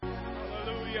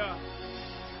Hallelujah.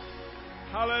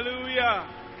 Hallelujah.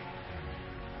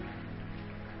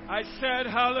 I said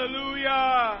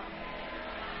hallelujah.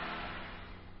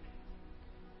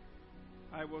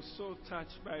 I was so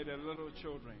touched by the little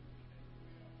children.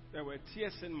 There were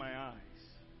tears in my eyes.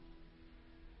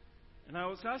 And I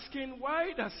was asking,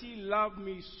 why does he love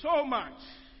me so much?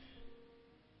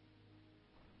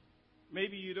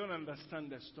 Maybe you don't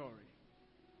understand the story.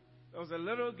 There was a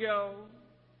little girl.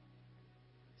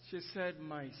 She said,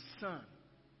 my son,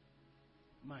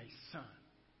 my son.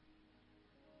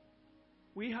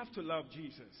 We have to love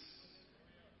Jesus.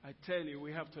 I tell you,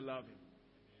 we have to love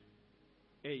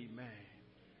him. Amen.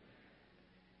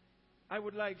 I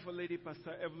would like for Lady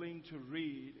Pastor Evelyn to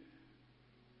read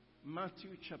Matthew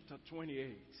chapter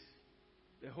 28,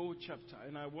 the whole chapter.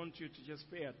 And I want you to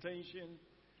just pay attention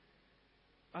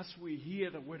as we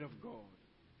hear the word of God.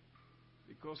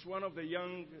 Because one of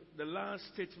the last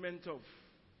statement of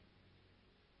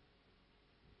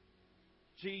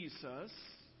Jesus,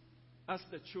 as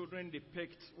the children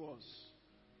depict, was,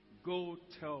 go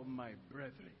tell my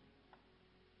brethren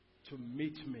to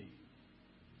meet me.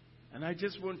 And I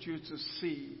just want you to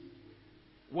see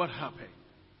what happened.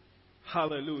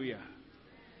 Hallelujah.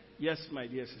 Yes, my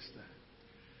dear sister.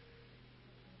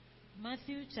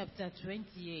 Matthew chapter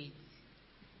 28,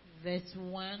 verse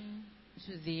 1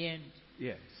 to the end.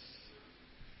 Yes.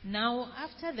 Now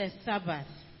after the Sabbath,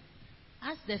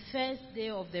 as the first day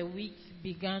of the week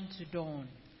began to dawn,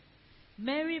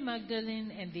 Mary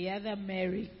Magdalene and the other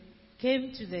Mary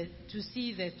came to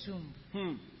see the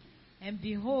tomb. And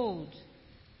behold,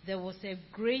 there was a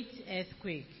great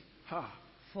earthquake.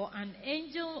 For an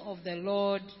angel of the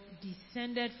Lord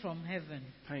descended from heaven.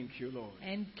 Thank you, Lord.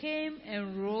 And came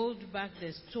and rolled back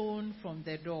the stone from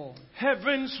the door.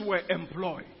 Heavens were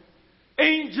employed.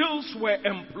 Angels were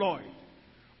employed.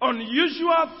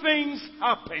 Unusual things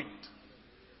happened.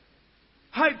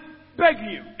 I beg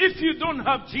you, if you don't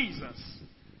have Jesus,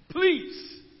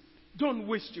 please don't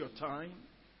waste your time.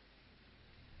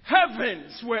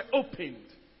 Heavens were opened.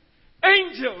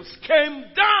 Angels came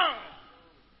down.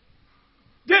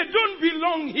 They don't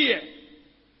belong here.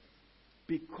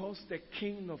 Because the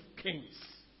King of Kings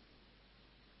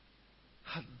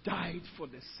had died for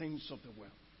the sins of the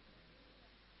world.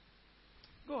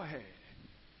 Go ahead.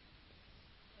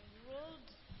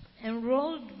 And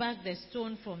rolled back the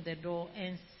stone from the door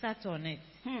and sat on it.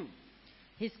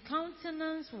 His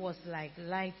countenance was like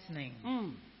lightning,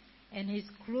 and his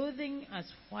clothing as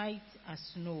white as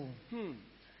snow.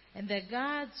 And the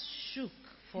guards shook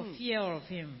for fear of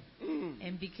him,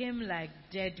 and became like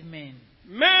dead men.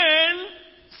 Men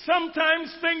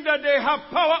sometimes think that they have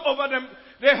power over them.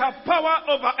 They have power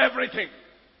over everything.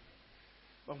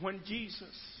 But when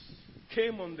Jesus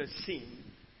came on the scene,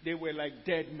 they were like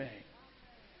dead men.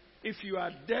 If you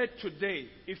are dead today,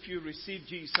 if you receive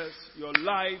Jesus, your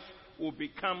life will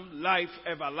become life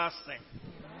everlasting.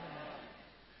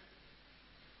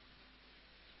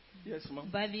 Yes, ma'am.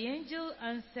 But the angel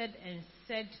answered and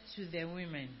said to the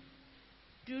women,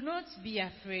 do not be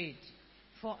afraid,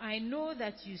 for I know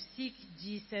that you seek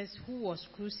Jesus who was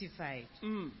crucified.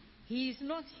 He is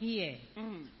not here,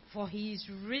 for he is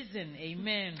risen.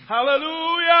 Amen.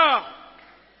 Hallelujah.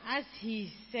 As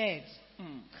he said,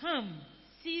 come,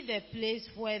 see the place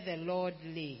where the Lord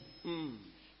lay,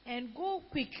 and go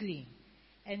quickly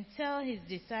and tell his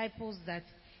disciples that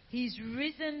he is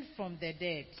risen from the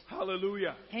dead.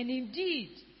 Hallelujah. And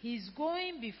indeed, he is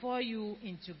going before you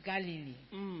into Galilee.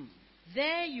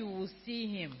 There you will see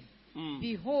him.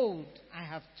 Behold, I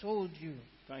have told you.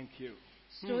 Thank you.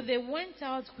 So they went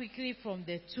out quickly from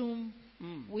the tomb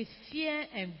with fear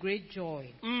and great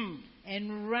joy,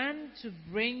 and ran to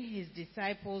bring his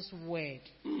disciples word.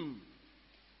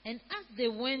 And as they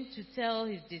went to tell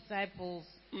his disciples,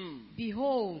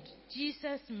 behold,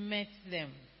 Jesus met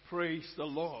them. Praise the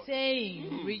Lord.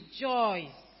 Saying, rejoice.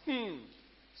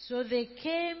 So they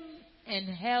came and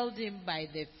held him by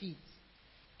the feet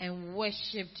and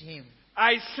worshipped him.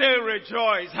 I say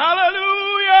rejoice.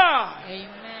 Hallelujah.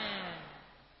 Amen.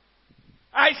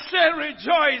 I say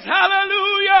rejoice.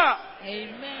 Hallelujah.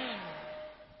 Amen.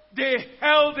 They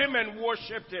held him and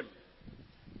worshipped him.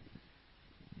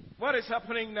 What is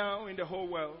happening now in the whole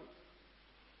world?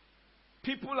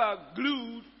 People are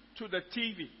glued to the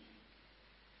TV.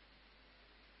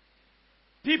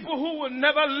 People who will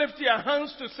never lift their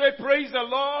hands to say praise the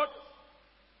Lord,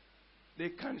 they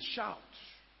can shout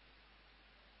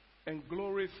and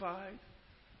glorify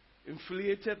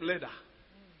inflated leather.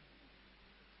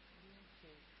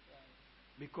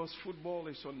 Because football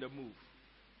is on the move.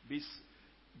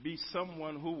 Be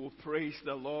someone who will praise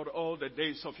the Lord all the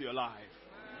days of your life.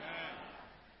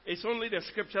 It's only the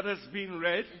scripture that's being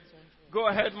read. Go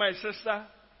ahead, my sister.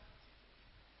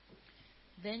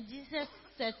 Then Jesus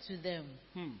said to them,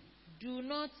 Do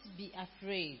not be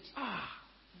afraid.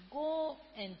 Go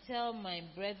and tell my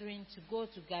brethren to go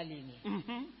to Galilee,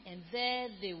 and there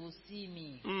they will see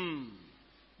me.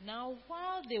 Now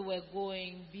while they were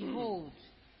going, behold,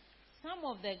 some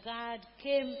of the guard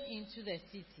came into the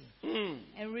city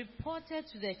and reported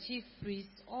to the chief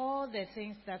priests all the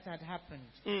things that had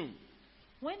happened.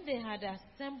 When they had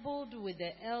assembled with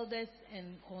the elders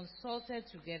and consulted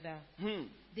together,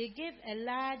 they gave a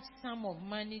large sum of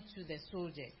money to the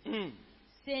soldiers,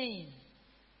 saying,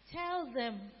 Tell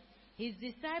them, his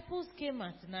disciples came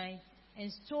at night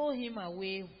and stole him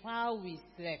away while we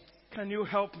slept. Can you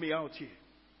help me out here?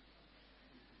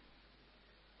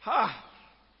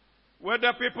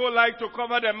 Whether people like to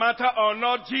cover the matter or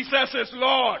not, Jesus is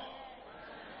Lord.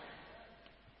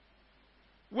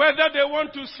 Whether they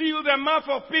want to seal the mouth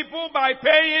of people by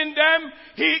paying them,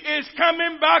 He is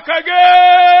coming back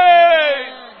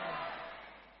again.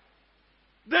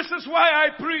 This is why I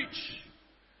preach.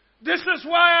 This is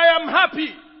why I am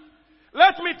happy.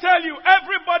 Let me tell you,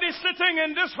 everybody sitting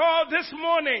in this hall this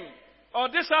morning or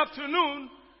this afternoon,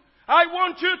 I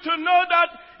want you to know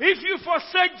that if you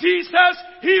forsake Jesus,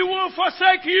 He will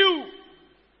forsake you.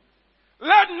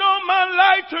 Let no man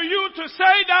lie to you to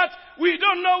say that we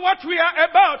don't know what we are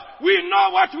about. We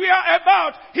know what we are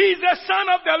about. He's the Son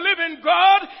of the living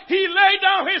God. He laid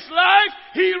down His life.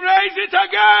 He raised it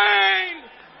again.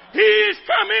 He is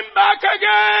coming back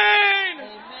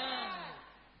again.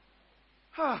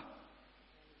 Amen.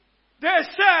 They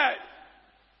said,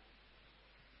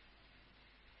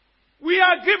 we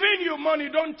are giving you money,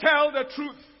 don't tell the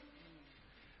truth.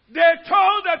 They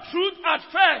told the truth at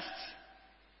first.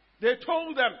 They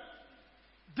told them,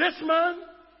 this man,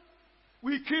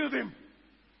 we killed him.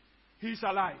 He's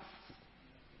alive.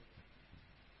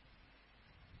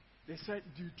 They said,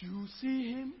 did you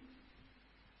see him?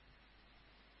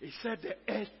 He said the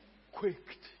earth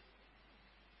quaked.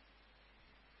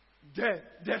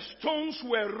 The stones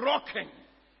were rocking.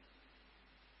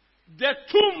 The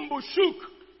tomb shook.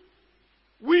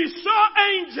 We saw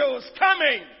angels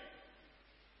coming.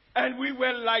 And we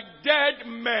were like dead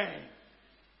men.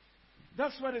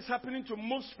 That's what is happening to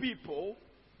most people.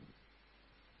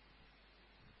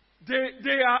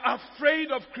 They are afraid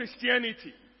of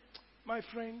Christianity. My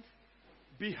friend,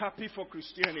 be happy for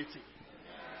Christianity.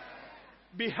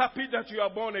 Be happy that you are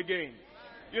born again.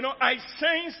 You know, I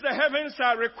sense the heavens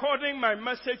are recording my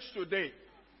message today.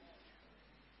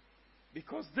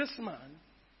 Because this man,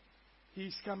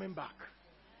 he's coming back.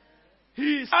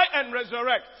 He is die and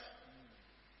resurrect.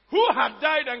 Who had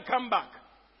died and come back?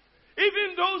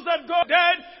 Even those that go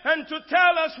dead and to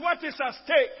tell us what is at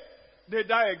stake, they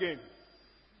die again.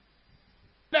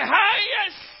 The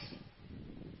highest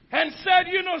and said,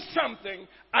 you know something,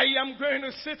 I am going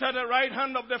to sit at the right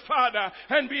hand of the Father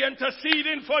and be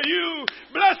interceding for you.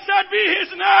 Blessed be His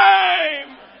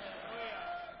name.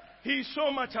 He is so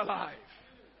much alive.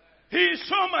 He is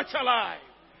so much alive.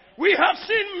 We have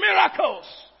seen miracles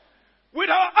with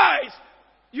our eyes.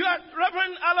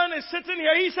 Reverend Alan is sitting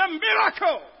here. He's a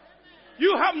miracle.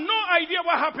 You have no idea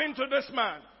what happened to this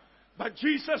man. But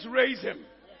Jesus raised him.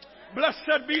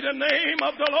 Blessed be the name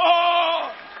of the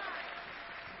Lord.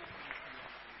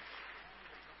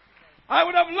 I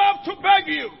would have loved to beg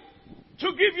you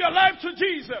to give your life to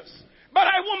Jesus. But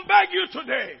I won't beg you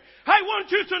today. I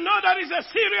want you to know that it's a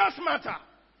serious matter.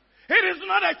 It is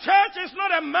not a church. It's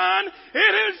not a man.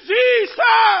 It is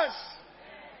Jesus.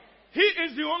 He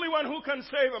is the only one who can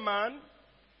save a man.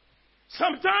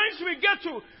 Sometimes we get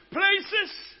to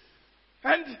places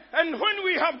and when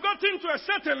we have gotten to a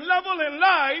certain level in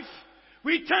life,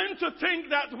 we tend to think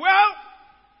that, well,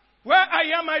 where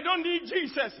I am, I don't need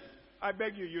Jesus. I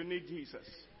beg you, you need Jesus.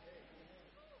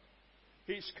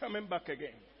 He's coming back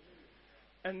again.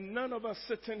 And none of us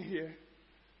sitting here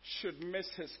should miss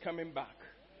His coming back.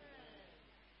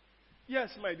 Yes,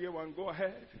 my dear one, go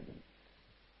ahead.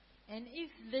 And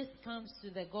if this comes to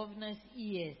the governor's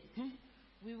ears,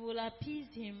 we will appease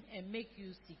him and make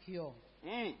you secure.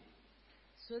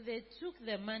 So they took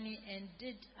the money and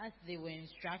did as they were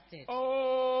instructed.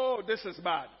 Oh, this is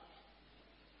bad.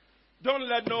 Don't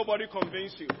let nobody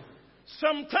convince you.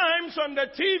 Sometimes on the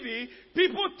TV,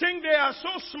 people think they are so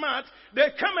smart, they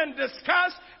come and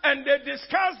they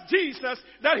discuss Jesus,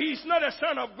 that He's not a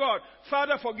Son of God.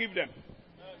 Father, forgive them.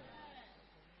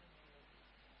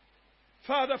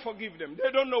 Father, forgive them.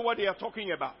 They don't know what they are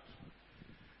talking about.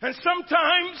 And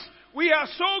sometimes we are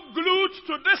so glued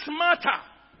to this matter,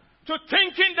 to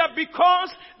thinking that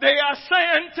because they are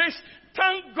scientists,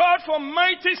 thank God for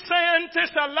mighty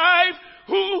scientists alive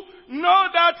who know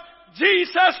that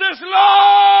Jesus is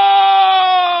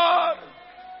Lord.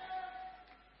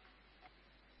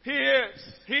 He is.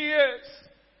 He is.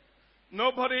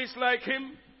 Nobody is like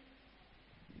him.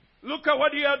 Look at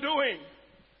what you are doing.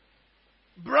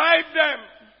 Bribe them.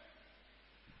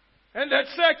 And they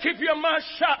say, keep your mouth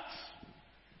shut.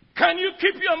 Can you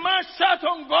keep your mouth shut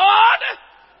on God?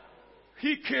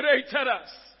 He created us.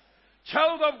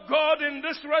 Child of God, in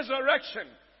this resurrection,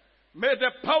 may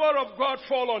the power of God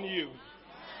fall on you.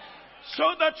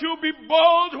 So that you be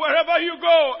bold wherever you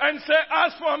go and say,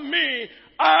 as for me,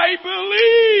 I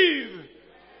believe.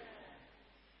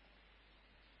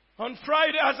 On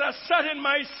Friday, as I sat in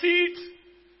my seat,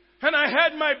 and I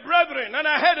heard my brethren, and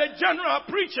I heard a general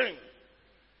preaching,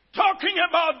 talking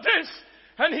about this,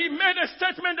 and he made a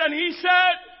statement, and he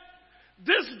said,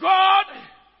 this God,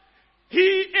 he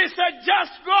is a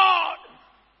just God.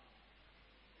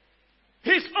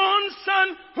 His own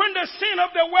son, when the sin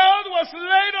of the world was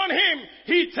laid on him,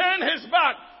 he turned his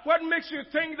back. What makes you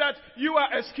think that you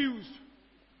are excused?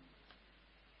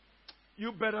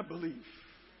 You better believe.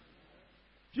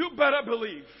 You better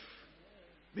believe.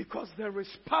 Because there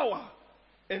is power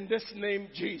in this name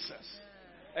Jesus.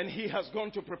 And he has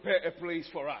gone to prepare a place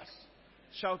for us.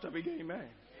 Shout a big amen. Amen.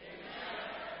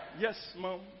 Yes,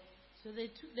 Mom. So they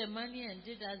took the money and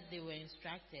did as they were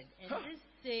instructed. And this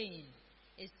saying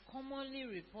is commonly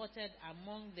reported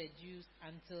among the Jews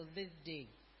until this day.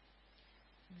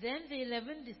 Then the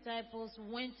 11 disciples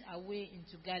went away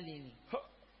into Galilee,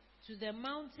 to the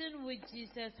mountain which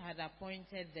Jesus had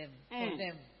appointed them for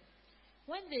them.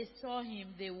 When they saw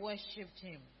him, they worshipped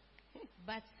him.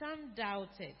 But some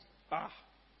doubted.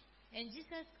 And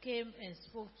Jesus came and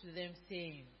spoke to them,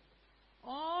 saying,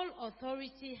 all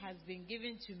authority has been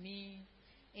given to me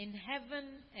in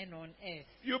heaven and on earth.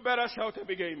 You better shout a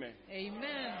big amen.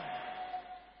 Amen.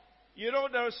 You know,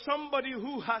 there is somebody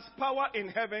who has power in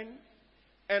heaven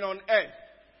and on earth.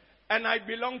 And I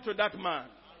belong to that man.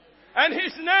 And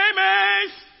his name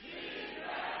is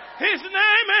Jesus. His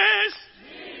name is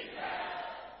Jesus.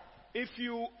 If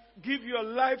you give your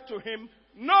life to him,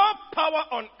 no power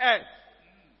on earth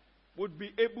would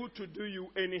be able to do you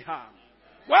any harm.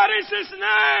 What is his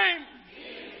name?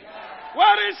 Jesus.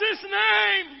 What is his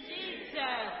name?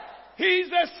 Jesus. He's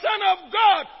the Son of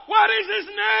God. What is his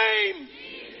name?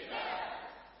 Jesus.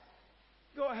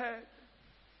 Go ahead.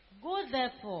 Go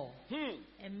therefore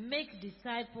and make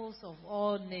disciples of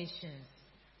all nations,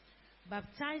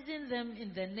 baptizing them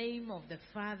in the name of the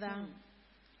Father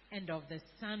and of the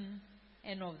Son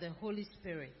and of the Holy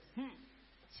Spirit,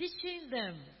 teaching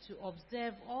them to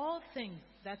observe all things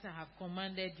that I have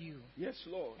commanded you. Yes,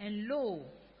 Lord. And lo,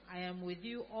 I am with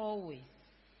you always,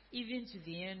 even to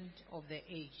the end of the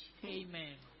age.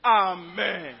 Amen.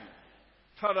 Amen.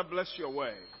 Father, bless your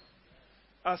word.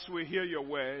 As we hear your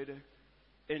word,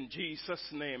 in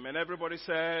Jesus' name. And everybody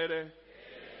said, amen.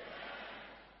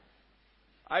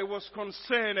 I was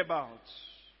concerned about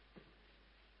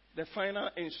the final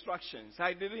instructions.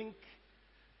 I didn't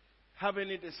have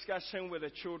any discussion with the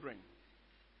children.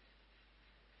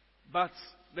 But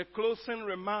the closing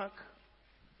remark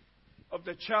of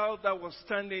the child that was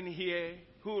standing here,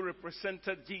 who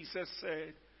represented Jesus,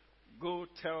 said, go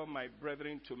tell my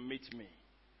brethren to meet me.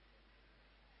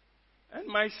 And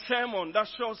my sermon, that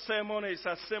short sermon, is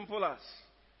as simple as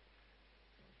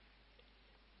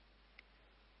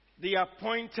the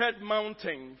appointed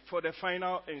mountain for the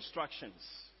final instructions.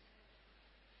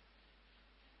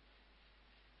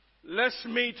 Let's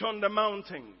meet on the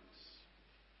mountains.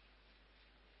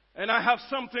 And I have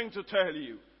something to tell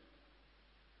you.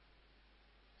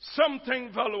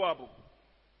 Something valuable.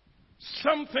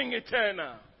 Something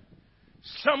eternal.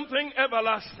 Something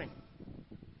everlasting.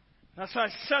 As I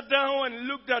sat down and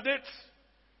looked at it,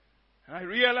 I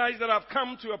realized that I've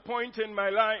come to a point in my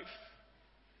life,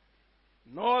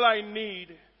 and all I need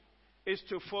is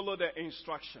to follow the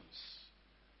instructions.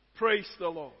 Praise the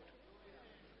Lord.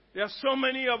 There are so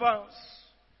many of us,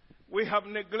 we have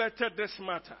neglected this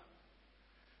matter.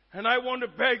 And I want to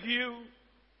beg you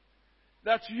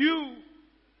that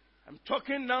I'm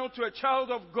talking now to a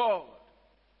child of God,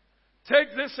 take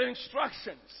these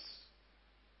instructions.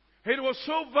 It was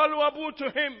so valuable to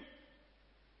him.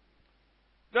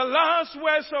 The last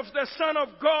words of the Son of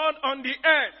God on the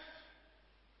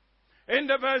earth. In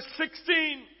the verse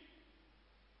 16.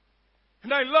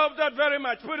 And I love that very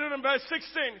much. Put it in verse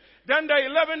 16. Then the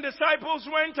 11 disciples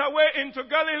went away into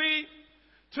Galilee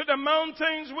to the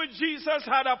mountains which Jesus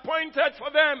had appointed for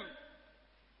them.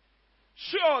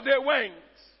 Sure, they went.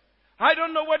 I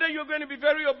don't know whether you're going to be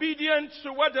very obedient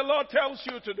to what the Lord tells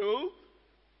you to do.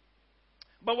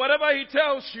 But whatever he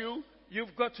tells you,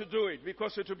 You've got to do it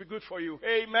because it will be good for you.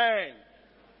 Amen.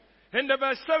 In the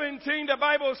verse 17, the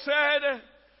Bible said,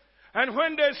 and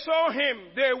when they saw him,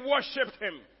 they worshipped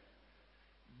him.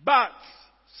 But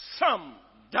some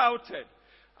doubted.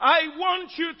 I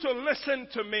want you to listen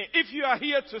to me. If you are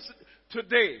here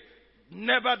today,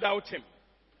 never doubt him.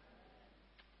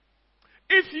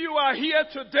 If you are here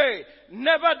today,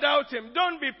 never doubt him.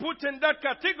 Don't be put in that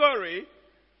category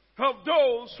of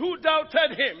those who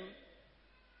doubted him,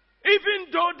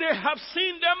 even though they have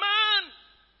seen the man.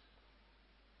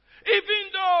 Even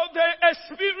though they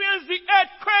experienced the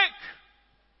earthquake.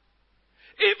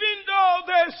 Even though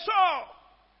they saw.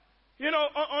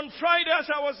 On Friday as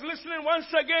I was listening once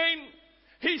again,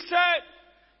 he said,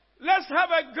 let's have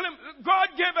a glimpse. God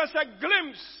gave us a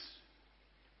glimpse.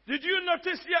 Did you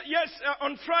notice? Yes,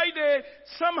 on Friday,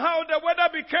 somehow the weather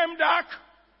became dark.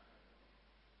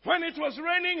 When it was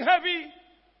raining heavy,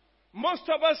 most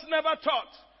of us never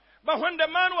thought. But when the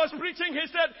man was preaching, he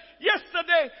said,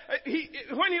 yesterday,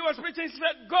 when he was preaching, he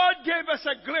said, God gave us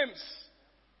a glimpse.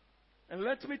 And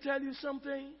let me tell you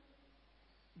something.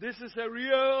 This is a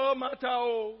real matter.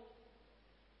 Oh.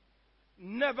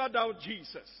 Never doubt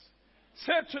Jesus.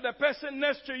 Say to the person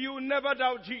next to you, never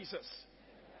doubt Jesus.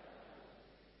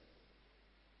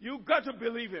 You've got to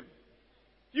believe him.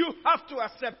 You have to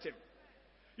accept him.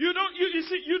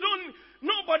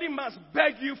 Nobody must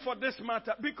beg you for this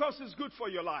matter because it's good for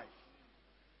your life.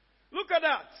 Look at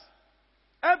that.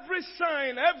 Every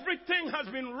sign, everything has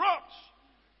been wrought,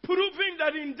 proving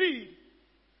that indeed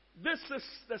this is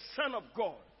the Son of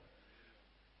God.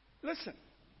 Listen,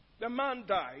 the man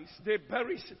dies, they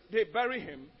bury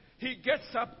him, he gets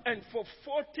up, and for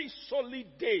 40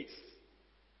 solid days,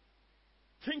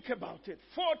 think about it,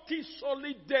 40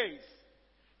 solid days,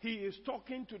 he is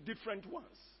talking to different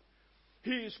ones.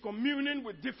 He is communing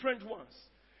with different ones.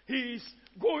 He is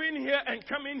going here and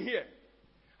coming here.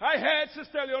 I heard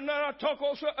Sister Leonora talk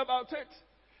also about it.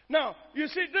 Now, you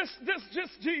see, this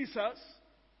Jesus,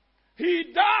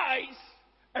 he dies,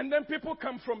 and then people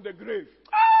come from the grave.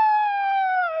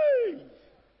 Hey!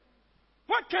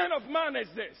 What kind of man is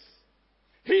this?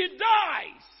 He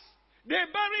dies. They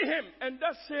bury him, and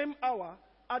that same hour,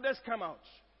 others come out.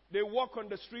 They walk on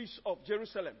the streets of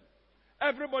Jerusalem.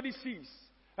 Everybody sees.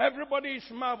 Everybody is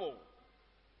marveled.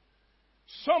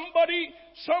 Somebody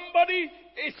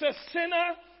is a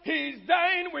sinner. He is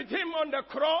dying with him on the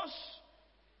cross.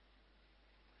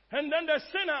 And then the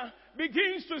sinner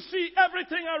begins to see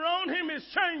everything around him is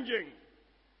changing.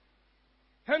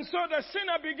 And so the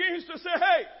sinner begins to say,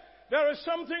 hey, there is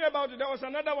something about it. There was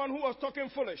another one who was talking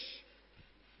foolish.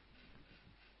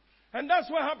 And that's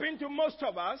what happened to most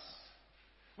of us.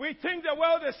 We think the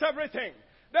world is everything.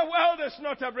 The world is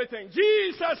not everything.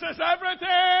 Jesus is everything.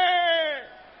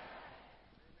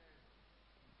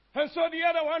 And so the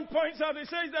other one points out, he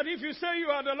says that if you say you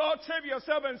are the Lord, save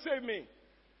yourself and save me.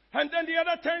 And then the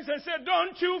other turns and said,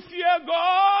 don't you fear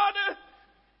God?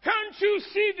 Can't you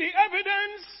see the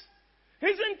evidence?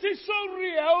 Isn't it so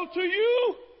real to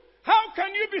you? How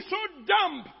can you be so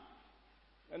dumb?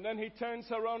 And then he turns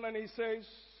around and he says,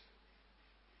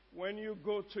 when you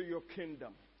go to your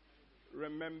kingdom,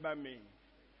 remember me.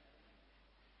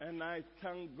 And I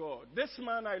thank God. This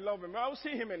man, I love him. I'll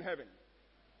see him in heaven.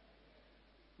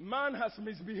 Man has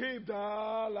misbehaved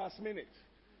last minute.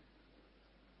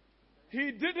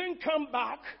 He didn't come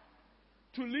back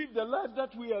to live the life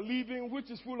that we are living, which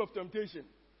is full of temptation.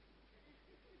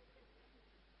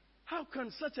 How can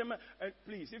such a man...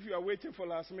 please, if you are waiting for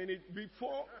last minute,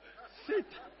 before, sit.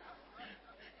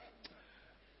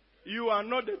 You are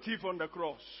not the thief on the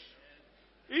cross.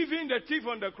 Even the thief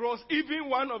on the cross, even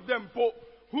one of them,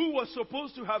 who was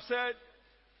supposed to have said,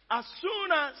 as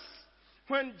soon as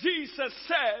when Jesus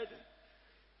said,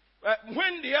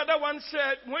 when the other one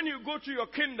said, when you go to your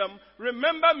kingdom,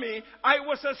 remember me, I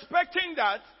was expecting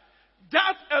that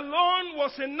alone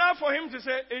was enough for him to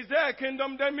say, is there a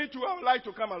kingdom? Then me too, I would like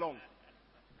to come along.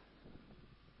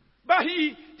 But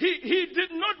he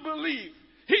did not believe.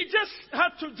 He just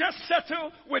had to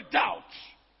settle with doubt.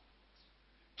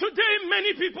 Today,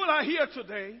 many people are here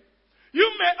today.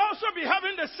 You may also be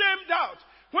having the same doubt.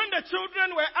 When the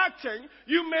children were acting,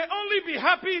 you may only be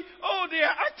happy, oh, they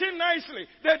are acting nicely.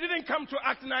 They didn't come to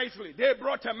act nicely. They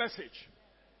brought a message.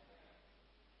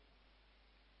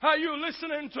 Are you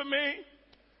listening to me?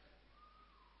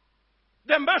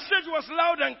 The message was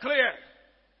loud and clear.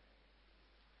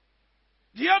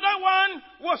 The other one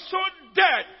was so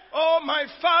dead. Oh, my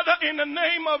Father, in the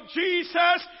name of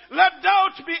Jesus, let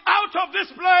doubt be out of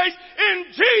this place in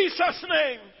Jesus'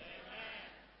 name.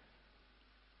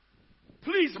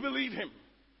 Please believe him.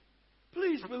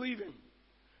 Please believe him.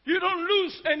 You don't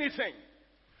lose anything.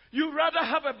 You rather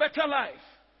have a better life.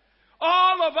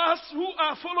 All of us who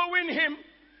are following him,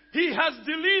 he has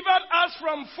delivered us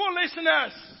from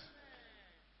foolishness.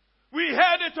 We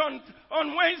heard it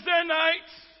on Wednesday night.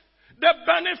 The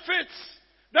benefits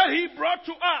that he brought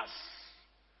to us.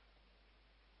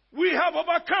 We have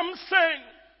overcome sin.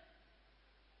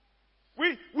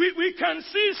 We can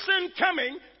see sin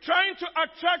coming, trying to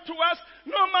attract to us.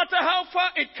 No matter how far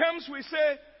it comes, we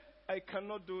say, I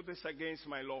cannot do this against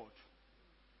my Lord.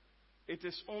 It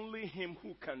is only him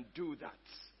who can do that.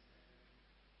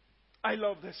 I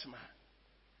love this man.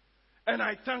 And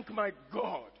I thank my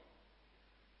God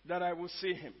that I will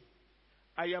see him.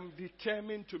 I am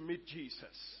determined to meet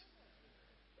Jesus.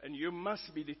 And you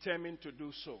must be determined to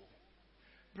do so.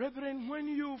 Brethren, when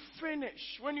you are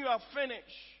finished,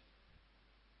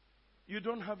 you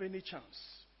don't have any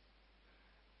chance.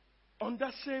 On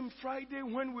that same Friday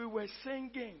when we were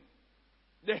singing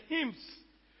the hymns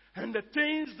and the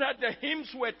things that the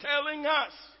hymns were telling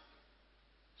us,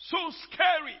 so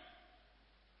scary.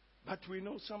 But we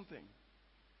know something.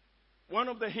 One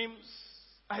of the hymns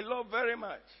I love very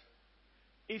much.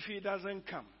 If he doesn't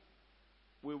come,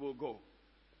 we will go.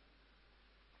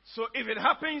 So if it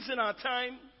happens in our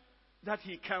time that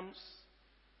he comes,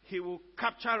 he will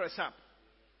capture us up.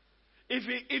 If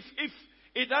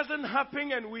it doesn't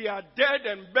happen and we are dead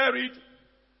and buried,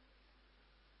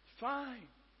 fine.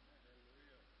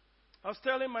 I was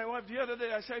telling my wife the other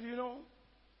day, I said,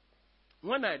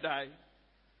 when I die,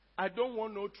 I don't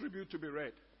want no tribute to be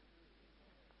read.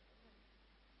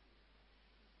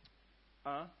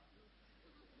 I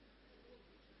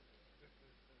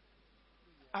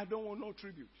don't want no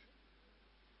tribute.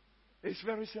 It's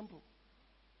very simple.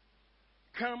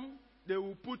 Come, they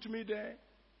will put me there.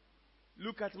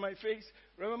 Look at my face.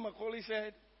 Reverend Macaulay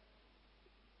said,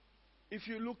 if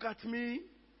you look at me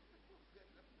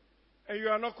and you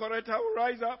are not correct, I will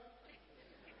rise up.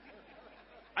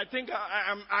 I think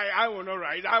I will not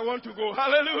rise. I want to go.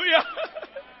 Hallelujah.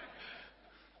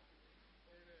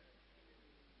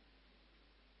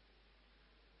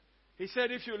 He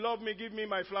said, if you love me, give me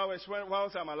my flowers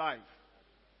whilst I'm alive.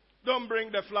 Don't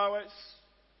bring the flowers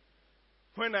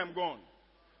when I'm gone.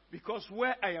 Because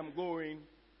where I am going,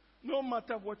 no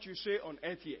matter what you say on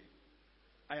earth here,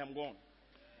 I am gone.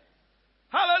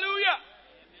 Hallelujah.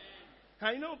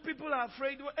 Amen. I know people are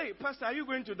afraid. Hey, Pastor, are you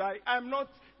going to die? I'm not.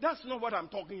 That's not what I'm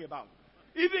talking about.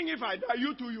 Even if I die,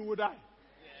 you too, you will die.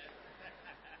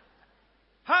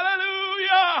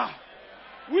 Hallelujah.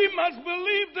 We must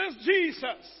believe this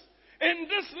Jesus. In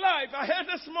this life, I heard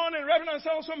this morning, Reverend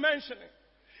also mentioning,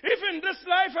 if in this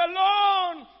life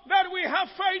alone that we have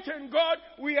faith in God,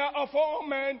 we are of all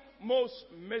men most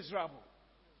miserable.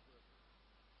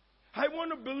 I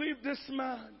want to believe this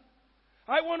man.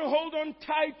 I want to hold on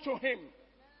tight to him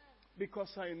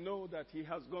because I know that he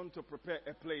has gone to prepare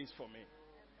a place for me.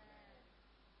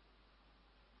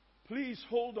 Please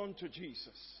hold on to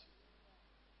Jesus.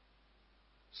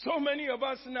 So many of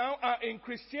us now are in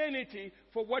Christianity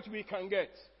for what we can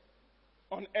get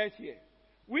on earth here.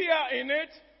 We are in it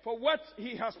for what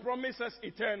he has promised us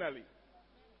eternally.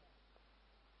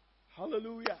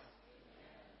 Hallelujah.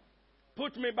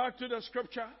 Put me back to the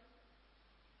scripture.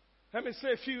 Let me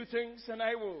say a few things and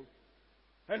I will.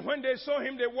 And when they saw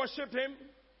him, they worshipped him.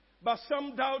 But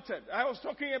some doubted. I was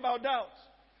talking about doubt.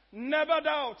 Never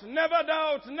doubt. Never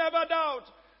doubt. Never doubt.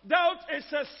 Doubt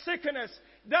is a sickness.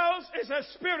 Doubt is a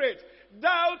spirit.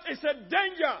 Doubt is a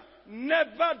danger.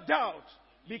 Never doubt.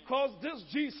 Because this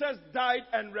Jesus died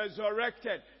and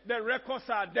resurrected. The records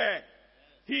are there.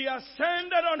 He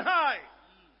ascended on high.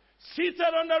 Seated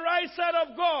on the right side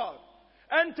of God.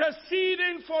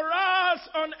 Interceding for us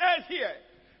on earth here.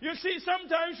 You see,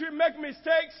 sometimes we make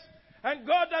mistakes. And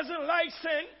God doesn't like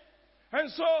sin. And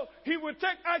so he will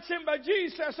take action, but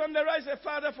Jesus on the right said,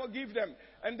 Father, forgive them.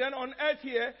 And then on earth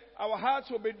here, our hearts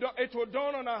will be, it will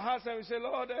dawn on our hearts and we say,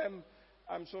 Lord,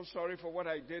 I'm so sorry for what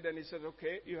I did. And he said,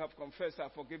 okay, you have confessed,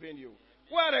 I've forgiven you.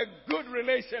 What a good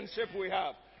relationship we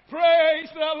have. Praise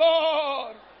the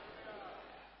Lord.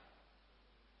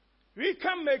 We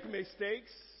can make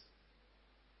mistakes.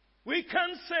 We can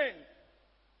sin.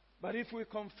 But if we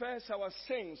confess our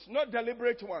sins, not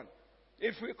deliberate one,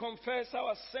 if we confess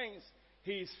our sins,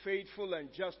 he is faithful and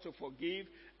just to forgive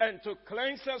and to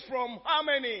cleanse us from how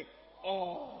many?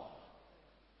 All.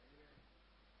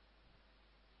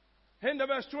 In the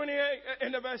verse 28,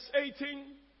 in the verse 18,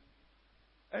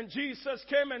 and Jesus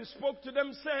came and spoke to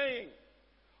them saying,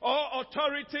 all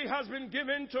authority has been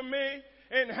given to me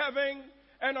in heaven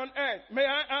and on earth. May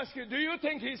I ask you, do you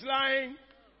think he's lying?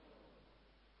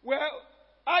 Well,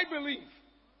 I believe.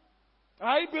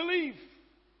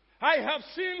 I have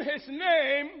seen his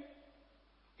name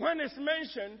When it's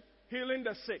mentioned, healing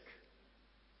the sick.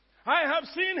 I have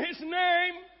seen his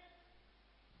name.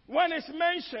 When it's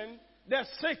mentioned, the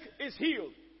sick is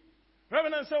healed.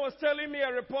 Reverend Ansel was telling me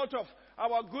a report of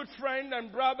our good friend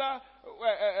and brother,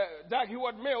 Doug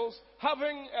Heward Mills,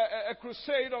 having a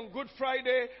crusade on Good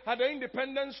Friday at the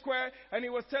Independence Square. And he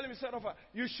was telling me,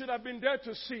 you should have been there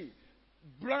to see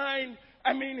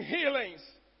healings.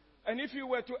 And if you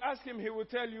were to ask him, he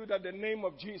would tell you that the name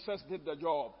of Jesus did the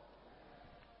job.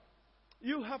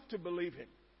 You have to believe him.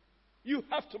 You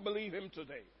have to believe him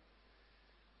today.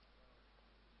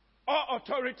 All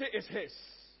authority is his.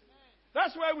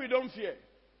 That's why we don't fear.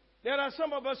 There are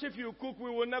some of us, if you cook,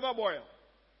 we will never boil.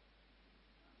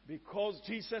 Because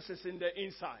Jesus is in the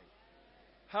inside.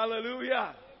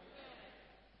 Hallelujah.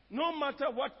 No matter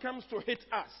what comes to hit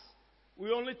us,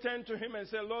 we only turn to him and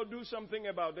say, Lord, do something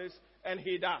about this. And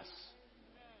he does.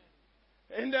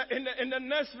 In the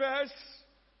next verse,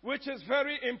 which is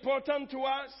very important to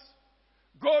us,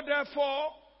 go therefore,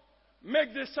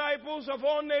 make disciples of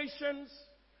all nations,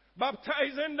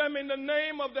 baptizing them in the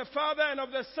name of the Father and of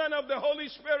the Son of the Holy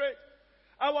Spirit.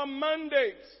 Our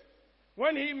mandate,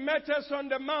 when he met us on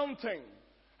the mountain,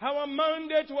 our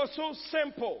mandate was so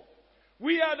simple.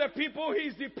 We are the people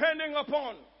he's depending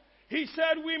upon. He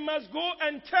said we must go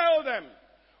and tell them.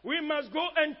 We must go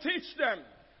and teach them.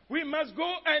 We must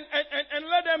go and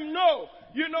let them know.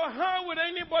 You know, how would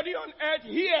anybody on earth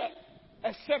hear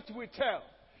except we tell?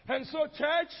 And so,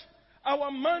 church,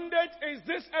 our mandate is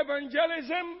this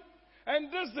evangelism,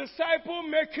 and this disciple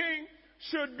making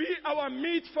should be our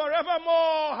meat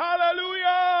forevermore.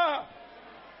 Hallelujah!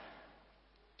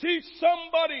 Teach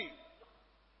somebody.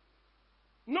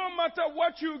 No matter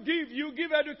what you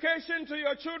give education to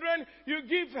your children, you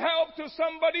give help to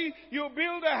somebody, you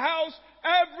build a house,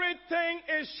 everything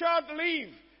is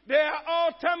short-lived. They are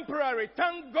all temporary.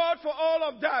 Thank God for all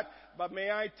of that. But may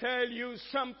I tell you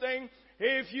something?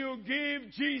 If you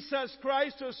give Jesus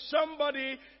Christ to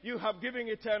somebody, you have given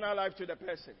eternal life to the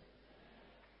person.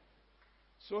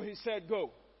 So he said, go.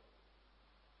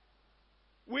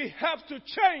 We have to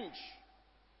change.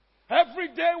 Every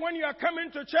day when you are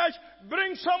coming to church,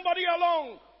 bring somebody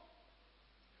along.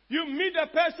 You meet a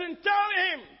person, tell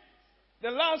him. The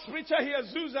last preacher here,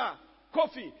 Zusa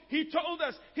Kofi, he told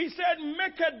us, he said,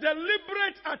 make a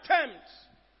deliberate attempt.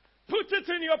 Put it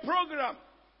in your program.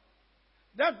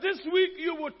 That this week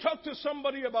you would talk to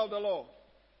somebody about the Lord.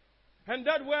 And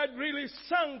that word really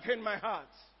sunk in my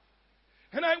heart.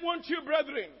 And I want you,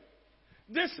 brethren,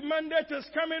 this mandate is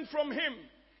coming from him.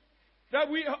 That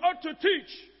we ought to teach.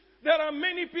 There are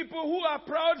many people who are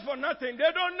proud for nothing.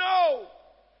 They don't know.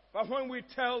 But when we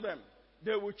tell them,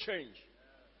 they will change.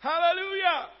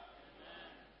 Hallelujah.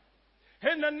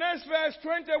 In the next verse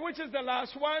 20, which is the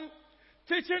last one,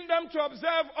 teaching them to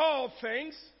observe all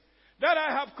things that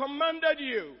I have commanded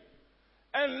you.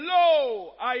 And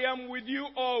lo, I am with you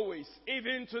always,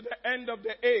 even to the end of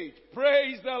the age.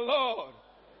 Praise the Lord.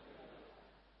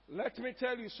 Let me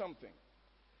tell you something.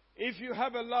 If you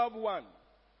have a loved one,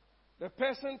 the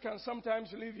person can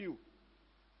sometimes leave you.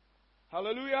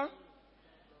 Hallelujah.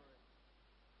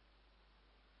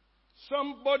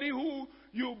 Somebody who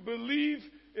you believe,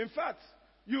 in fact,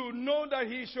 you know that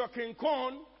he is your King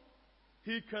Kong,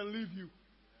 he can leave you.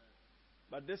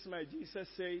 But this my Jesus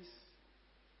says,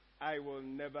 I will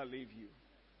never leave you.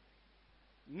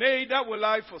 Neither will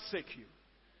I forsake you.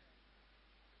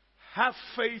 Have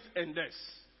faith in this.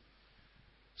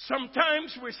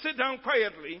 Sometimes we sit down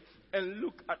quietly and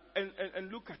look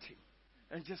at him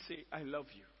and just say, I love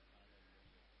you.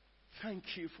 Thank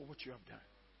you for what you have done.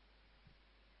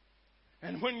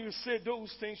 And when you say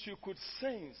those things, you could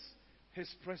sense his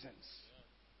presence.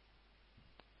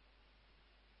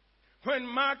 When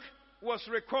Mark was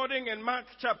recording in Mark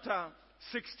chapter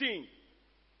 16,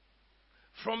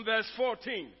 from verse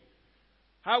 14,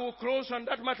 I will close on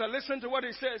that matter. Listen to what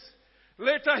he says.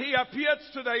 Later he appeared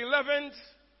to the 11th,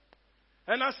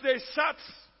 and as they sat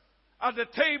at the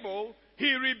table,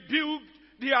 he rebuked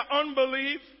their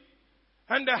unbelief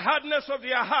and the hardness of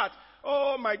their heart.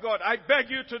 Oh my God, I beg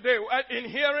you today, in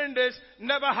hearing this,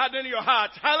 never harden your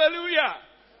heart. Hallelujah.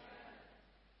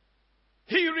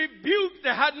 He rebuked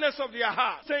the hardness of their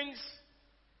heart. Things,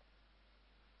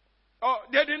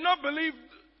 they did not believe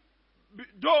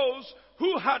those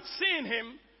who had seen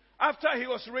him after he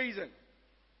was risen.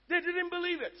 They didn't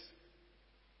believe it.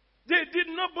 They did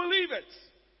not believe it.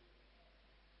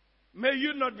 May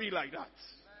you not be like that.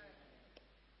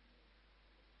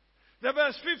 The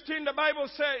verse 15, the Bible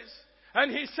says,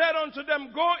 and he said unto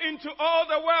them, go into all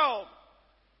the world,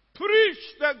 preach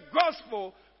the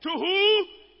gospel to who?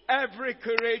 Every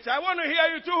creature. I want to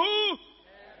hear you. To who?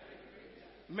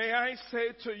 may I say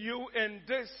to you in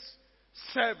this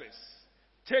service,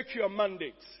 take your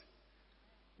mandate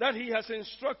that He has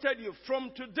instructed you.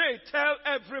 From today, tell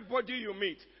everybody you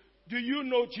meet, do you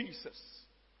know Jesus?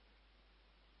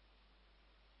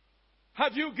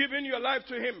 Have you given your life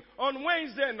to Him? On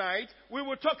Wednesday night, we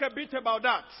will talk a bit about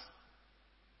that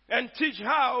and teach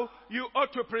how you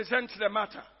ought to present the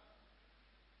matter.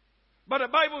 But the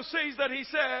Bible says that He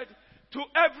said, to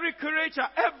every creature,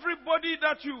 everybody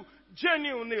that you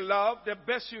genuinely love, the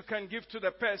best you can give to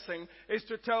the person is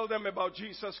to tell them about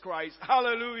Jesus Christ.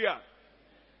 Hallelujah.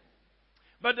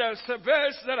 But there's a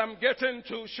verse that I'm getting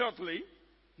to shortly,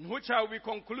 which I'll be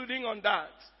concluding on that.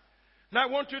 And I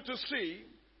want you to see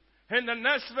in the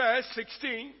next verse,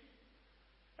 16,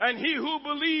 and he who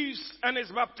believes and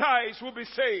is baptized will be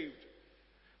saved.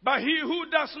 But he who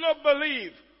does not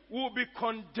believe will be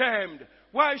condemned.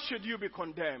 Why should you be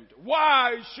condemned?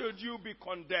 Why should you be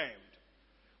condemned?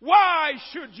 Why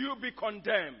should you be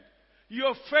condemned?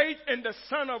 Your faith in the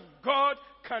Son of God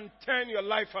can turn your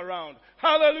life around.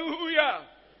 Hallelujah!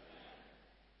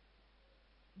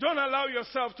 Don't allow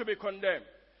yourself to be condemned.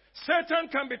 Satan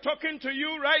can be talking to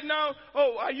you right now.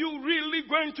 Oh, are you really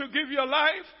going to give your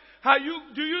life?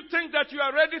 Do you think that you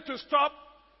are ready to stop?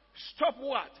 Stop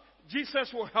what?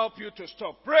 Jesus will help you to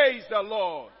stop. Praise the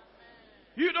Lord.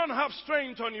 You don't have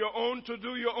strength on your own to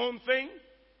do your own thing.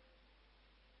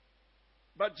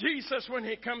 But Jesus, when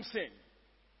He comes in,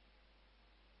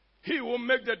 He will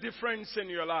make the difference in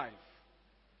your life.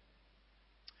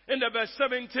 In the verse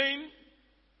 17,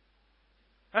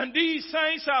 and these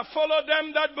signs shall follow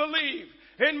them that believe.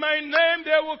 In my name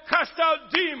they will cast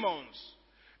out demons.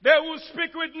 They will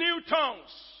speak with new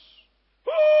tongues.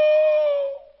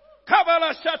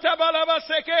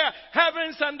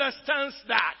 Heavens understands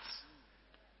that.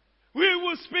 We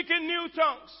will speak in new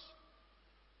tongues.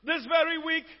 This very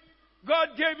week,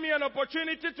 God gave me an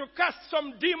opportunity to cast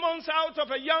some demons out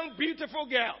of a young, beautiful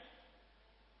girl.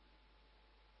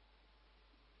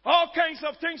 All kinds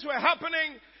of things were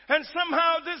happening. And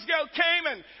somehow this girl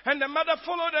came and the mother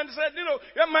followed and said,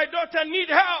 my daughter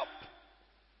needs help.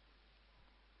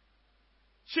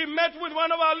 She met with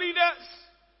one of our leaders.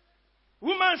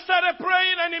 Woman started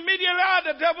praying and immediately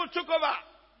the devil took over.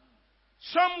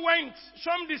 Some went.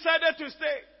 Some decided to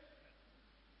stay.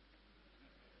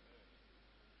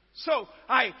 So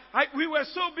we were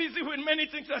so busy with many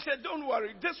things. I said, don't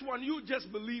worry. This one, you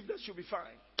just believe that she'll be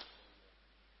fine.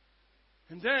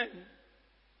 And then,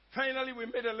 finally, we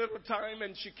made a little time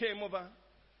and she came over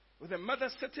with the mother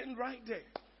sitting right there.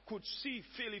 Could see,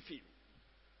 feel.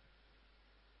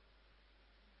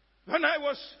 When I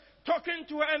was talking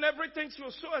to her and everything, she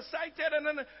was so excited.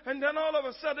 And then all of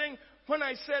a sudden, when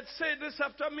I said, say this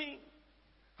after me,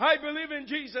 I believe in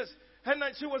Jesus. And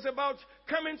she was about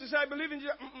coming to say, I believe in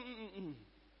Jesus.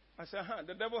 I said,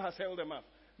 the devil has held them up.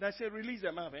 And I said, release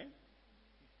them up,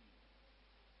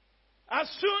 As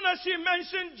soon as she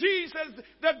mentioned Jesus,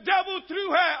 the devil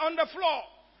threw her on the floor.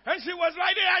 And she was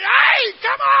right there, hey,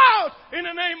 come out! In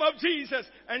the name of Jesus.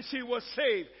 And she was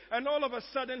saved. And all of a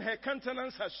sudden, her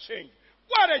countenance has changed.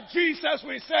 What a Jesus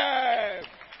we serve!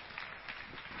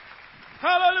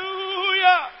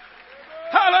 Hallelujah!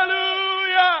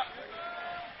 Hallelujah!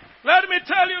 Let me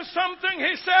tell you something.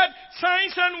 He said,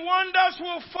 signs and wonders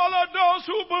will follow those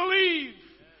who believe.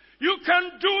 You can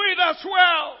do it as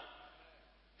well.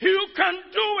 You can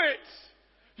do it.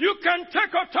 You can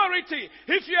take authority.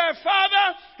 If you're a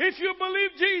father, if you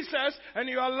believe Jesus and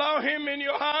you allow Him in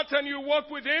your heart and you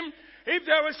walk with Him, if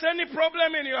there is any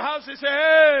problem in your house, you say,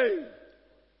 hey,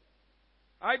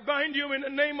 I bind you in the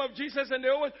name of Jesus. And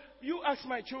you ask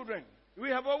my children. We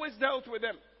have always dealt with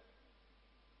them.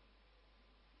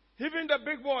 Even the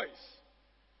big boys.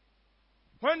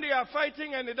 When they are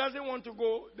fighting and it doesn't want to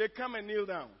go, they come and kneel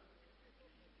down.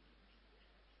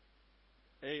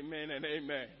 Amen and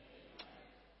amen.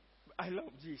 I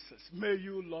love Jesus. May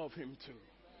you love Him too.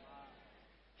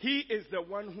 He is the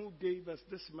one who gave us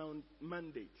this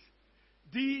mandate.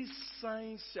 These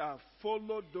signs shall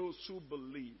follow those who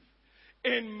believe.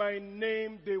 In my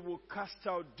name they will cast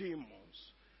out demons.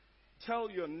 Tell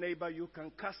your neighbor you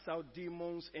can cast out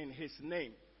demons in His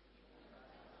name.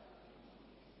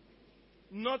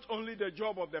 Not only the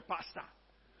job of the pastor.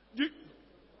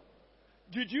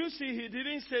 Did you see he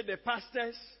didn't say the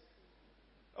pastors?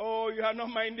 Oh, you are not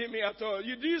minding me at all.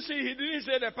 Did you see he didn't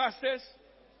say the pastors?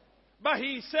 But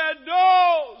he said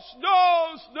those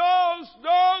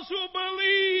who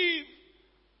believe.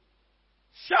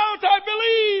 Shout, I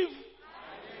believe.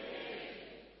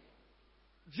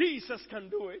 Jesus can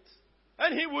do it.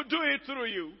 And He will do it through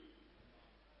you.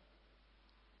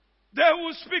 They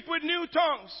will speak with new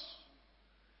tongues.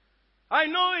 I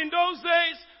know in those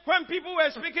days, when people were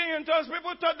speaking in tongues,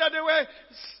 people thought that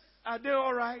are they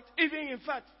all right? Even, in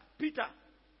fact, Peter.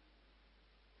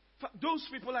 Those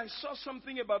people, I saw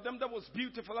something about them that was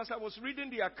beautiful as I was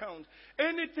reading the account.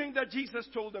 Anything that Jesus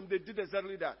told them, they did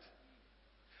exactly that.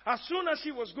 As soon as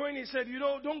he was going, he said,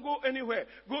 don't go anywhere.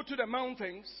 Go to the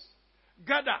mountains.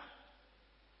 Gather.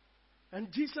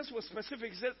 And Jesus was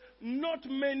specific. He said, not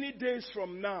many days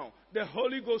from now, the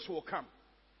Holy Ghost will come.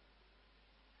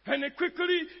 And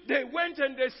quickly they went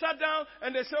and they sat down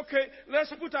and they said, okay,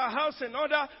 let's put our house in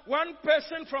order. One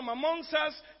person from amongst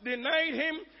us denied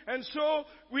him. And so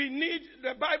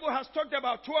the Bible has talked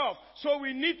about 12. So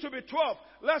we need to be 12.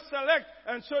 Let's select.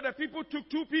 And so the people took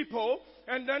 2 people.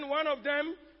 And then one of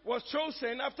them was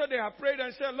chosen after they had prayed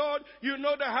and said, Lord, you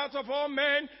know the hearts of all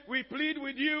men. We plead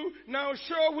with you. Now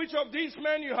show which of these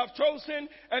men you have chosen.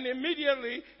 And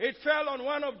immediately it fell on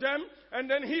one of them. And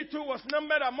then he too was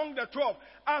numbered among the 12.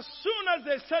 As soon as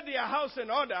they set their house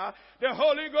in order, the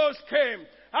Holy Ghost came.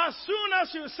 As soon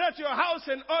as you set your house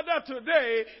in order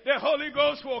today, the Holy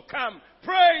Ghost will come.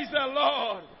 Praise the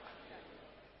Lord.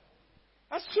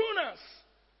 As soon as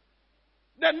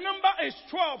the number is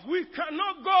 12, we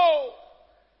cannot go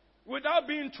without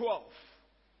being 12.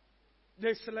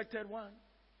 They selected one.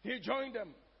 He joined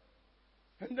them.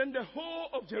 And then the whole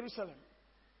of Jerusalem,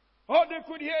 all they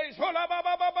could hear is,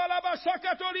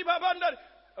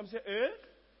 I'm saying,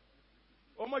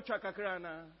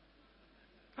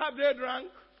 have they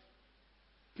drunk?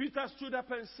 Peter stood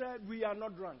up and said, we are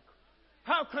not drunk.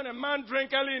 How can a man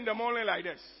drink early in the morning like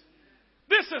this?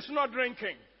 This is not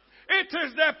drinking. It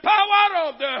is the power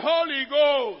of the Holy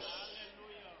Ghost.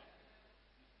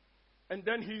 And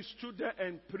then he stood there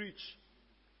and preached.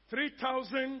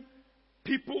 3,000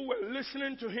 people were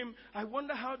listening to him. I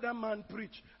wonder how that man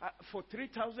preached for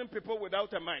 3,000 people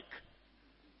without a mic.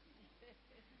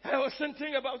 I was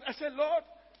thinking I said, Lord,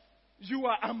 you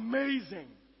are amazing.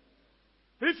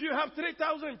 If you have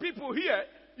 3,000 people here,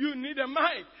 you need a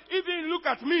mic. Even look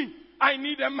at me, I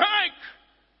need a mic.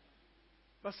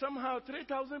 But somehow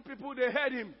 3,000 people, they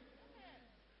heard him.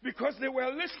 Because they were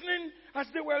listening, as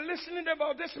they were listening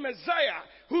about this Messiah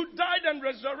who died and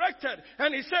resurrected.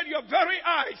 And he said, your very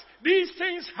eyes, these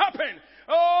things happen.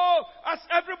 Oh, as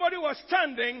everybody was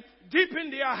standing deep in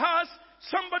their hearts,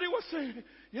 somebody was saying,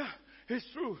 yeah, it's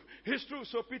true, it's true.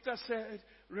 So Peter said,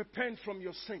 repent from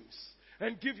your sins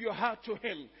and give your heart to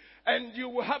him. And you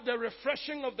will have the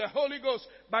refreshing of the Holy Ghost.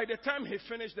 By the time he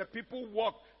finished, the people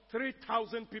walked.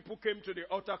 3,000 people came to the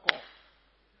altar call.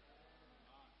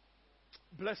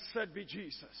 Blessed be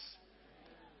Jesus.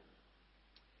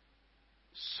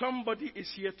 Somebody is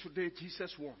here today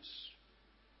Jesus wants.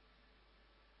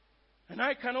 And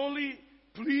I can only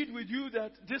plead with you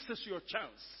that this is your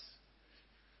chance.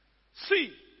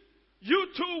 See, you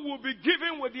too will be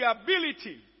given with the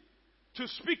ability to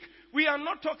speak. We are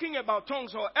not talking about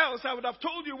tongues, or else I would have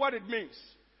told you what it means.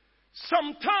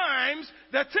 Sometimes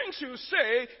the things you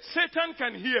say, Satan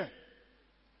can hear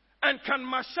and can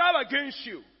marshal against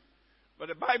you. But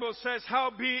the Bible says,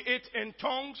 how be it in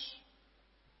tongues,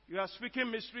 you are speaking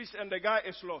mysteries and the guy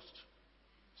is lost.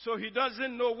 So he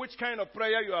doesn't know which kind of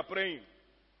prayer you are praying.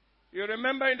 You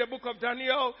remember in the book of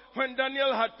Daniel, when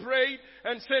Daniel had prayed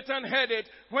and Satan heard it,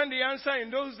 when the answer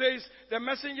in those days, the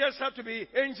messengers had to be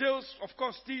angels, of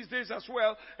course these days as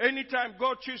well, anytime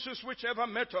God chooses whichever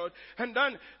method. And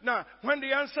then, now, when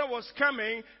the answer was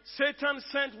coming, Satan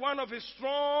sent one of his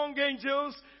strong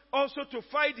angels also to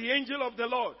fight the angel of the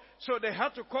Lord. So they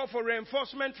had to call for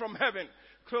reinforcement from heaven.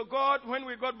 So God, when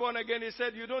we got born again, he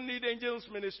said, you don't need angels'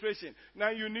 ministration. Now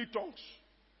you need tongues.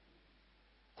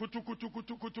 Kutu, kutu,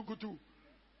 kutu, kutu, kutu.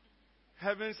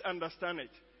 Heavens understand it.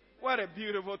 What a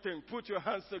beautiful thing. Put your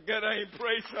hands together in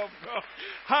praise of God.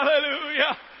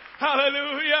 Hallelujah.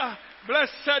 Hallelujah.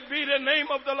 Blessed be the name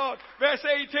of the Lord. Verse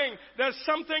 18. There's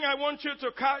something I want you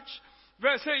to catch.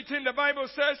 Verse 18, the Bible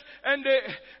says, and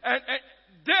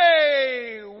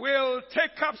they will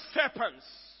take up serpents.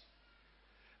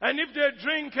 And if they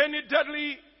drink any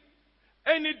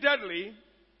deadly,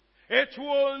 it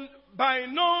will by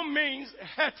no means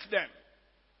hurt them.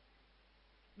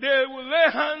 They will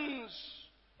lay hands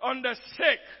on the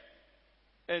sick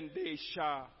and they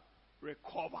shall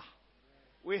recover.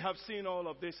 We have seen all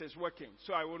of this is working,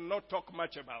 so I will not talk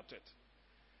much about it.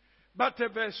 But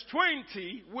verse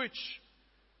 20, which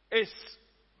is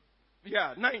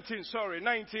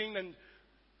 19. And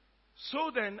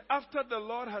so then, after the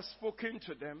Lord has spoken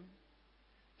to them,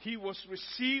 he was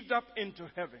received up into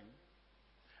heaven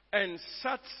and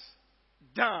sat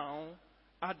down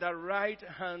at the right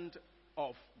hand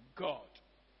of God.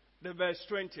 The verse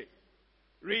 20.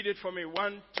 Read it for me.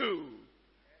 1, 2.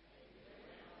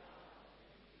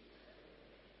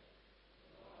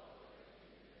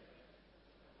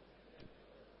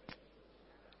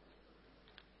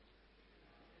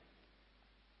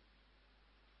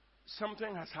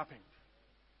 something has happened.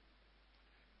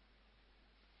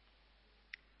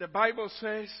 The Bible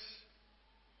says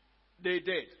they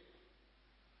did.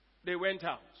 They went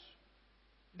out.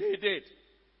 They did.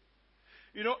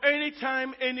 You know,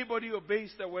 anytime anybody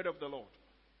obeys the word of the Lord,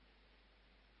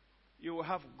 you will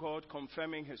have God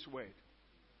confirming His word.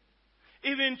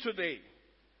 Even today,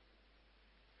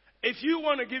 if you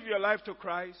want to give your life to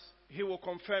Christ, He will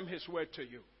confirm His word to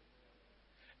you.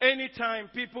 Anytime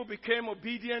people became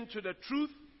obedient to the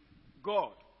truth,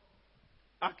 God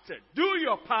acted. Do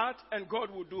your part and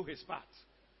God will do His part.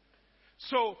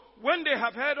 So when they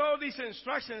have heard all these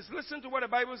instructions, listen to what the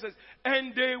Bible says.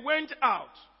 And they went out.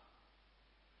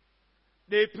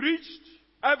 They preached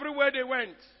everywhere they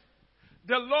went.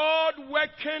 The Lord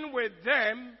working with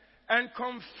them and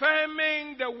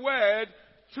confirming the word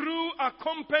through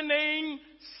accompanying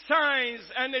signs.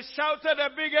 And they shouted a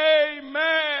big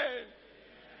amen.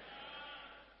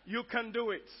 You can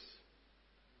do it.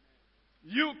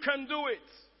 You can do it.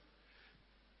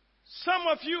 Some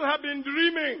of you have been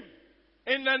dreaming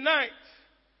in the night.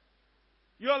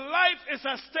 Your life is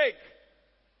at stake.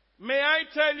 May I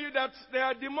tell you that there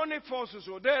are demonic forces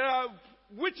or there are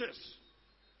witches.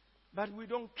 But we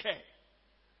don't care.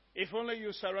 If only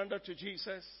you surrender to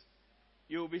Jesus,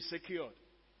 you will be secured.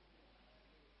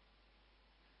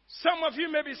 Some of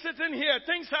you may be sitting here,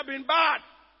 things have been bad.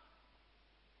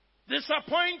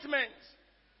 Disappointment.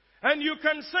 And you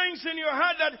can sense in your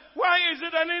heart that, why is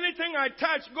it that anything I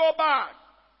touch go bad?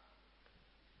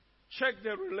 Check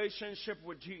the relationship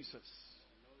with Jesus.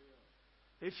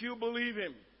 If you believe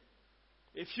Him,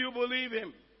 if you believe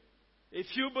Him, if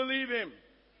you believe Him,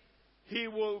 He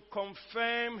will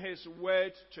confirm His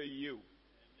word to you.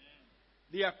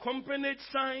 The accompanied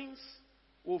signs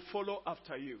will follow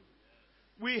after you.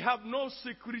 We have no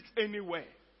secret anywhere.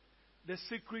 The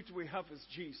secret we have is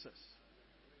Jesus.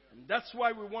 And that's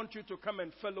why we want you to come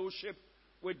and fellowship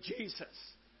with Jesus.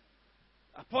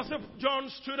 Apostle John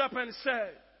stood up and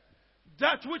said,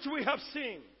 that which we have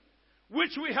seen,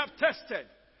 which we have tested,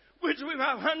 which we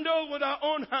have handled with our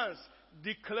own hands,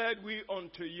 declared we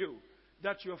unto you,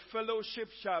 that your fellowship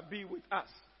shall be with us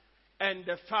and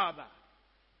the Father.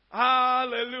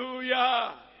 Hallelujah.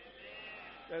 Amen.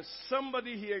 There's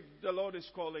somebody here, the Lord is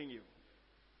calling you.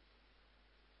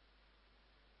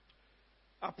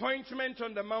 Appointment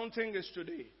on the mountain is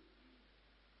today.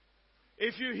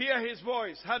 If you hear His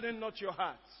voice, harden not your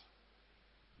heart.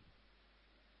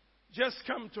 Just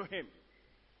come to Him.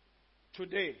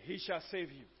 Today, He shall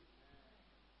save you.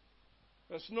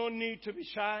 There's no need to be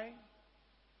shy.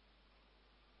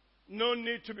 No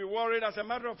need to be worried. As a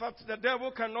matter of fact, the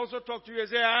devil can also talk to you and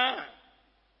say,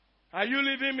 are you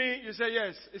leaving me? You say,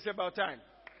 yes, it's about time.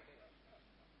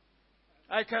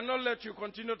 I cannot let you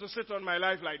continue to sit on my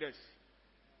life like this.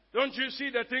 Don't you see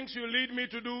the things you lead me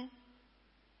to do?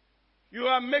 You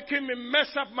are making me mess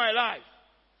up my life.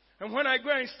 And when I go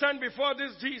and stand before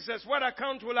this Jesus, what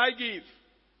account will I give?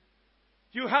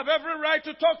 You have every right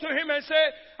to talk to Him and say,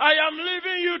 I am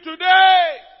leaving you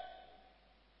today.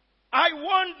 I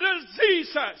want this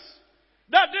Jesus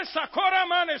that this Sakura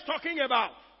man is talking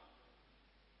about.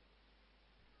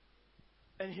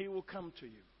 And He will come to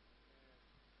you.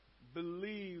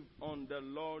 Believe on the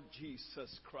Lord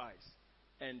Jesus Christ,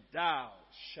 and thou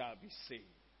shalt be saved.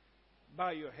 Bow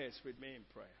your heads with me in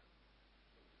prayer.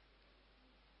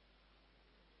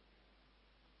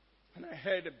 And I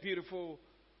heard a beautiful,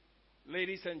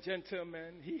 ladies and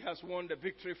gentlemen, He has won the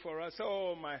victory for us.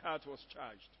 Oh, my heart was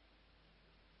charged.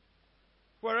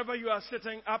 Wherever you are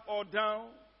sitting, up or down,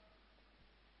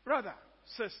 brother,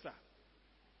 sister,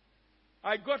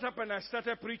 I got up and I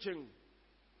started preaching.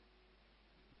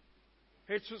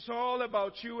 It was all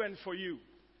about you and for you.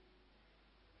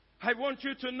 I want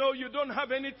you to know you don't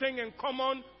have anything in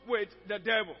common with the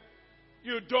devil.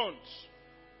 You don't.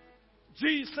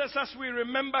 Jesus, as we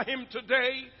remember Him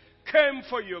today, came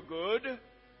for your good,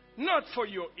 not for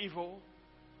your evil.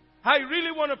 I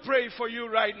really want to pray for you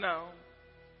right now.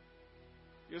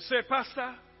 You say,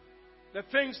 Pastor, the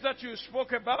things that you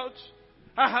spoke about,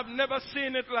 I have never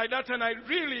seen it like that, and I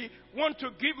really want to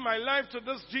give my life to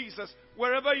this Jesus.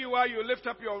 Wherever you are, you lift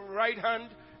up your right hand,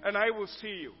 and I will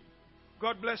see you.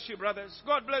 God bless you, brothers.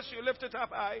 God bless you. Lift it up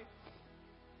high.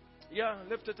 Yeah,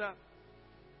 lift it up.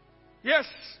 Yes,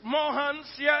 more hands,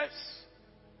 yes.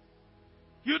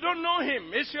 You don't know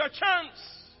Him. It's your chance.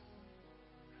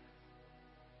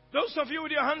 Those of you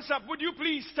with your hands up, would you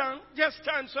please stand? Just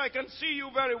stand so I can see you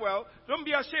very well. Don't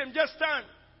be ashamed. Just stand.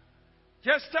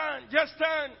 Just stand. Just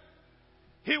stand.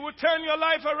 He will turn your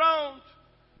life around.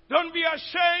 Don't be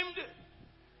ashamed.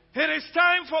 It is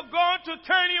time for God to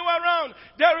turn you around.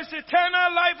 There is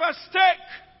eternal life at stake.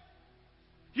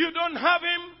 You don't have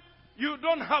Him, you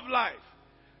don't have life.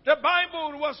 The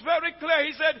Bible was very clear.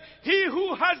 He said, he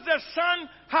who has the Son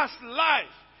has life.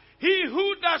 He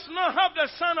who does not have the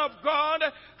Son of God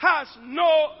has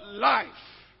no life.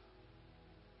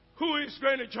 Who is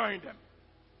going to join them?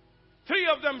 3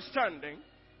 of them standing.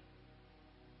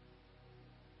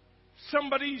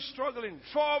 Somebody is struggling.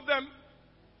 4 of them.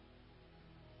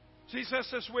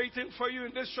 Jesus is waiting for you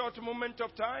in this short moment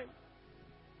of time.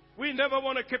 We never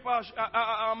want to keep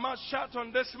our mouth shut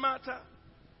on this matter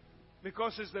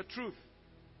because it's the truth.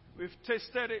 We've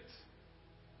tasted it.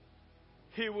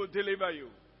 He will deliver you.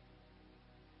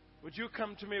 Would you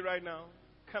come to me right now?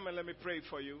 Come and let me pray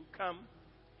for you. Come.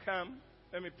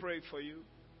 Let me pray for you.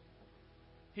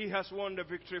 He has won the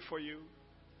victory for you.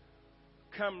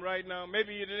 Come right now.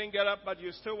 Maybe you didn't get up, but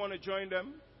you still want to join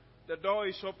them. The door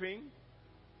is open.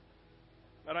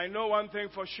 But I know one thing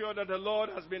for sure, that the Lord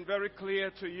has been very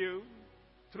clear to you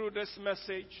through this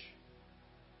message.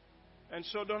 And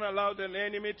so don't allow the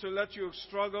enemy to let you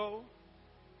struggle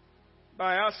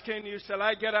by asking you, shall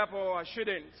I get up or I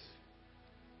shouldn't?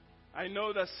 I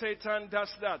know that Satan does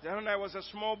that. When I was a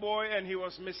small boy and he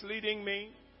was misleading me,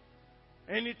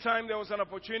 anytime there was an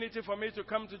opportunity for me to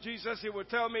come to Jesus, he would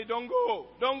tell me, don't go,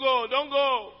 don't go, don't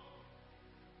go.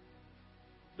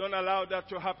 Don't allow that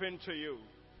to happen to you.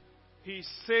 He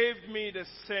saved me the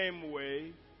same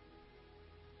way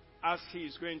as He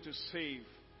is going to save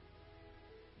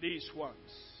these ones.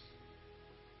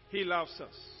 He loves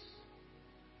us,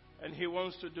 and He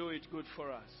wants to do it good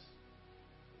for us.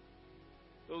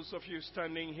 Those of you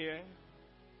standing here,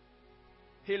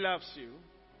 He loves you.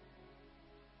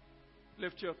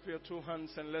 Lift up your 2 hands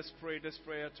and let's pray this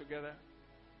prayer together.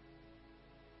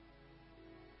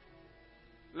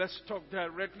 Let's talk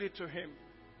directly to Him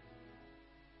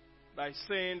by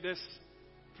saying this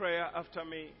prayer after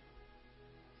me.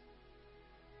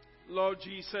 Lord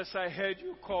Jesus, I heard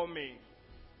you call me,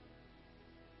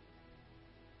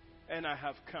 and I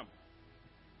have come.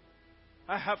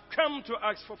 I have come to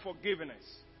ask for forgiveness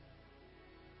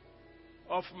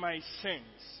of my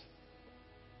sins.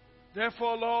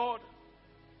 Therefore, Lord,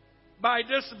 by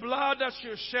this blood that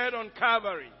you shed on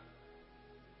Calvary,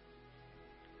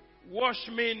 wash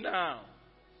me now.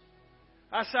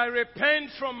 As I repent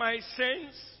from my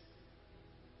sins,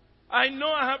 I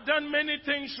know I have done many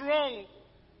things wrong,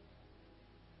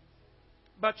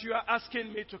 but you are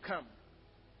asking me to come.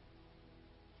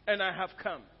 And I have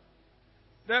come.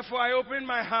 Therefore, I open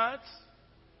my heart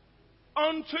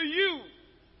unto you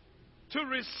to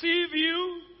receive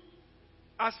you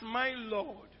as my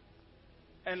Lord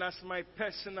and as my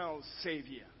personal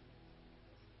Savior.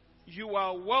 You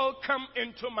are welcome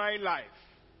into my life,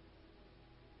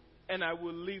 and I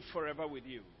will live forever with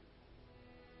you.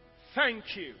 Thank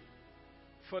you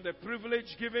for the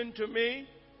privilege given to me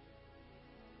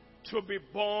to be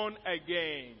born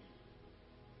again.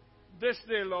 This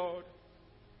day, Lord,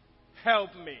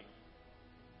 help me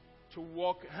to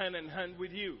walk hand in hand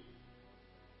with you.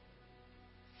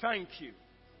 Thank you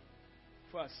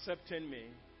for accepting me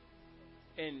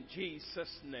in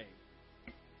Jesus' name.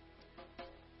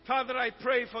 Father, I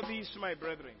pray for these, my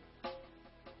brethren.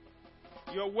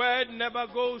 Your word never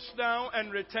goes down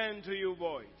and returns to you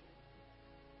void.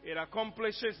 It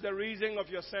accomplishes the reason of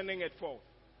your sending it forth.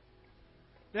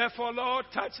 Therefore, Lord,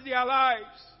 touch their lives.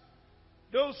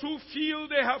 Those who feel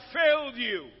they have failed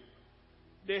you,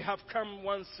 they have come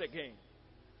once again.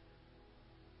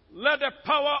 Let the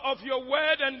power of your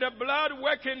word and the blood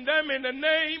work in them in the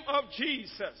name of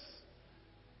Jesus.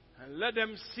 And let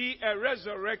them see a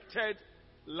resurrected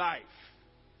life.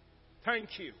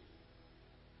 Thank you.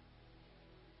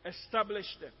 Establish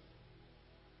them.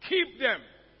 Keep them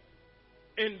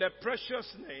in the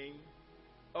precious name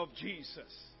of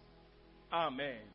Jesus. Amen.